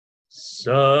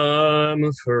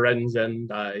Some friends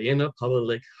and I in a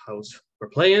public house were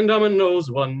playing dominoes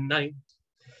one night.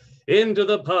 Into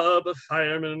the pub a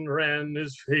fireman ran,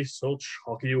 his face all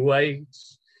chalky white.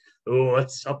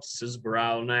 "What's up?" says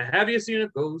Brown. "Have you seen a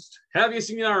ghost? Have you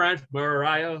seen our Aunt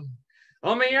Mariah?"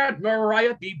 "Oh, my Aunt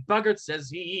Mariah be buggered," says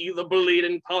he, "the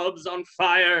bleeding pub's on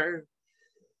fire."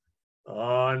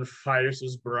 "On fire,"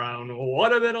 says Brown.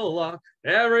 "What a bit of luck.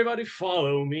 Everybody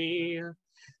follow me.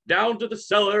 Down to the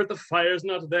cellar, the fire's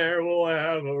not there, we'll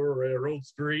have a railroad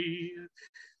spree."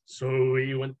 So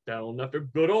we went down after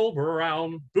good old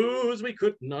Brown, booze we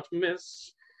could not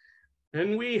miss.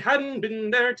 And we hadn't been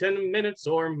there 10 minutes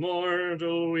or more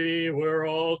till we were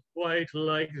all quite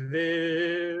like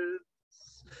this.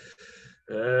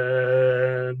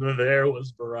 And there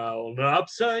was Brown,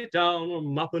 upside down,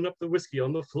 mopping up the whiskey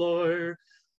on the floor.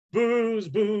 "Booze,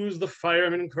 booze," the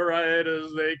firemen cried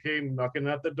as they came knocking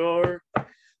at the door.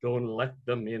 "Don't let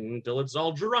them in till it's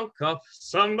all drunk up,"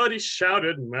 somebody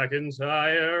shouted.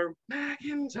 "McIntyre,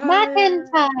 McIntyre."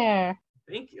 McIntyre.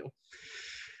 Thank you.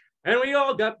 And we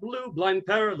all got blue, blind,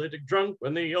 paralytic drunk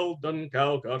when the old dun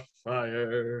cow caught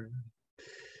fire.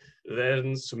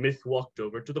 Then Smith walked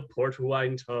over to the port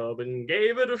wine tub and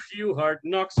gave it a few hard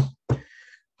knocks.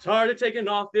 Started taking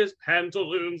off his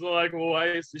pantaloons like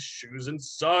Weiss's shoes and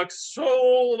socks.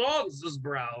 "Hold on," says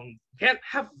Brown. "Can't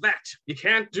have that. You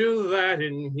can't do that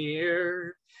in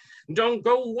here. Don't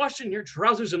go washing your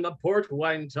trousers in the port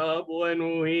wine tub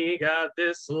when we got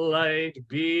this light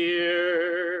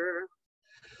beer."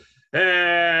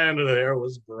 And there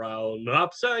was Brown,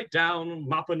 upside down,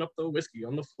 mopping up the whiskey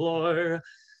on the floor.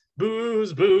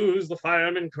 "Booze, booze," the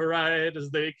firemen cried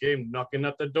as they came knocking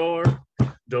at the door.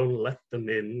 "Don't let them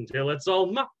in till it's all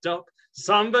mopped up,"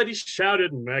 somebody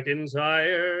shouted.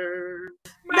 "McIntyre,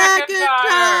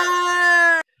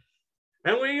 McIntyre!"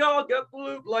 And we all got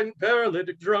blue, blind,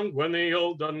 paralytic drunk when the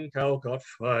old dun cow caught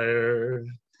fire.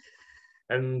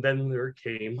 And then there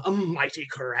came a mighty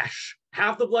crash.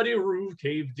 Half the bloody roof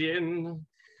caved in.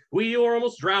 We were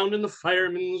almost drowned in the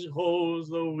firemen's hose,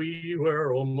 though we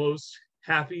were almost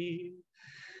happy.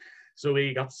 So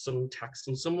we got some tacks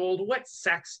and some old wet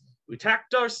sacks. We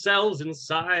tacked ourselves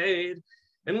inside,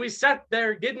 and we sat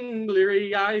there getting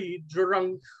bleary-eyed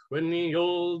drunk when the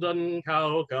old dun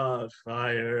cow caught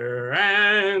fire.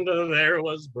 And there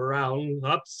was Brown,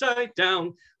 upside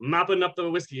down, mopping up the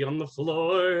whiskey on the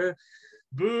floor.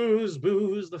 "Booze,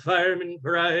 booze," the firemen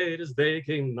cried as they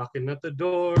came knocking at the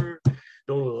door.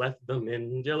 "Don't let them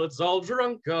in till it's all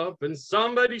drunk up," and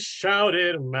somebody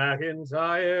shouted.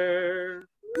 "McIntyre,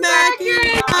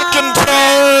 McIntyre!"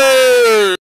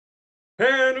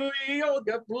 And we all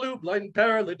got blue, blind,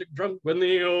 paralytic drunk when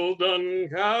the old dun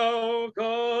cow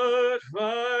caught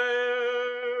fire.